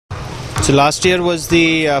So last year was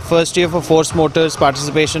the first year for Force Motors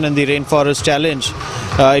participation in the Rainforest Challenge.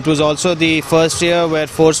 It was also the first year where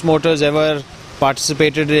Force Motors ever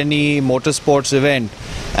participated in any motorsports event.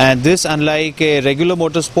 And this, unlike a regular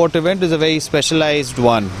motorsport event, is a very specialized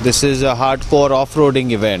one. This is a hardcore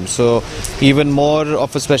off-roading event, so even more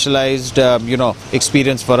of a specialized,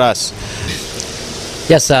 experience for us.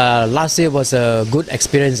 Yes, last year was a good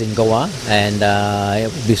experience in Goa, and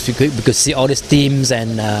we could see all these teams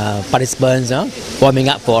and participants warming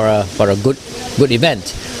up for a good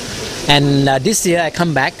event. And this year I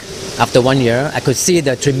come back after 1 year. I could see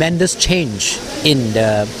the tremendous change in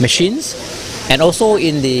the machines and also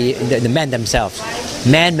in the men themselves.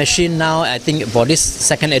 Man machine now, I think for this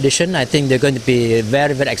second edition, I think they're going to be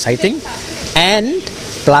very, very exciting. And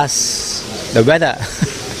plus the weather.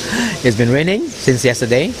 It's been raining since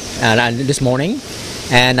yesterday and this morning,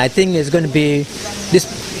 and I think it's going to be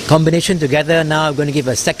this combination together now going to give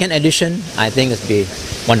a second edition. I think it's be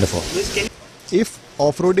wonderful. If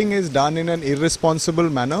off-roading is done in an irresponsible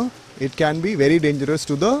manner, it can be very dangerous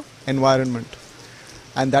to the environment.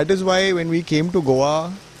 And that is why when we came to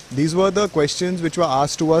Goa, these were the questions which were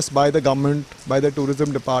asked to us by the government, by the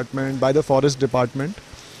tourism department, by the forest department,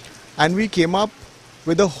 and we came up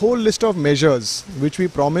with a whole list of measures which we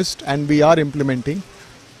promised and we are implementing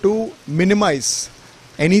to minimize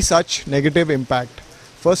any such negative impact.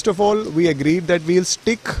 First of all, we agreed that we'll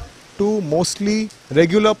stick to mostly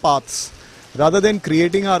regular paths rather than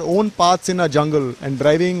creating our own paths in a jungle and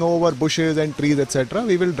driving over bushes and trees, etc.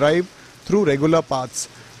 We will drive through regular paths.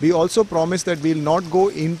 We also promised that we will not go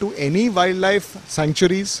into any wildlife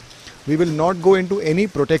sanctuaries. We will not go into any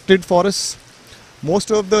protected forests.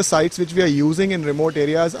 Most of the sites which we are using in remote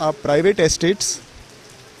areas are private estates.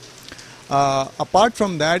 Apart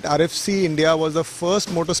from that, RFC India was the first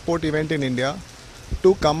motorsport event in India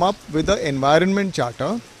to come up with the environment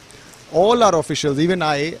charter. All our officials, even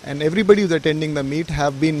I and everybody who's attending the meet,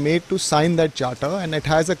 have been made to sign that charter, and it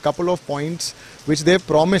has a couple of points which they've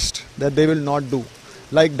promised that they will not do,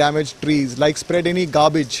 like damage trees, like spread any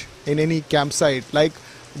garbage in any campsite, like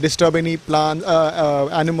disturb any plants,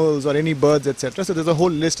 animals or any birds, etc. So there's a whole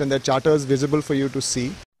list, and the charter is visible for you to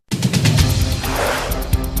see.